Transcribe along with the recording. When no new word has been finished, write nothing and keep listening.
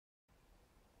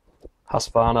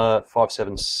Husqvarna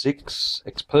 576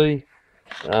 XP.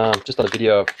 Just done a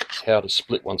video of how to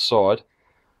split one side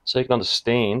so you can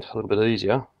understand a little bit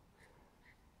easier.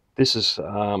 This is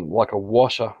like a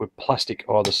washer with plastic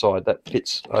either side that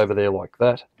fits over there like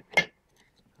that.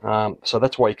 So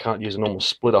that's why you can't use a normal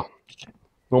splitter.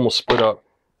 Normal splitter,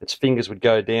 its fingers would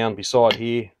go down beside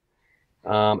here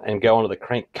and go onto the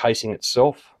crank casing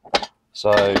itself.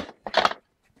 So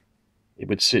it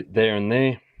would sit there and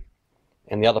there,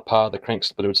 and the other part of the crank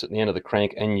splitter would sit at the end of the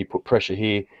crank, and you put pressure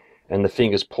here and the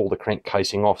fingers pull the crank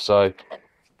casing off. So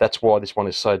that's why this one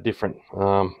is so different.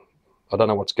 I don't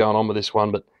know what's going on with this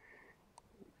one, but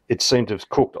it seemed to have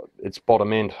cooked its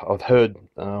bottom end. I've heard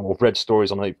or read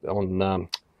stories on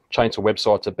chainsaw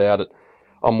websites about it.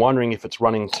 I'm wondering if it's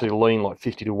running too lean, like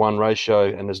 50-to-1 ratio,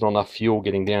 and there's not enough fuel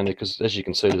getting down there, because as you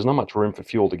can see, there's not much room for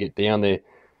fuel to get down there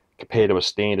compared to a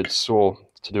standard saw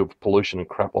to do with pollution and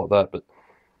crap like that. But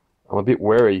I'm a bit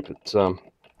wary, but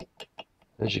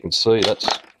as you can see, that's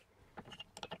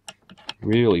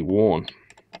really worn.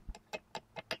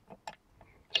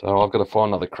 So I've got to find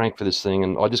another crank for this thing,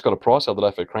 and I just got a price the other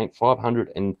day for a crank,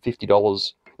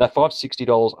 $550, no,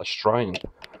 $560 Australian,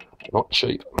 not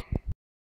cheap.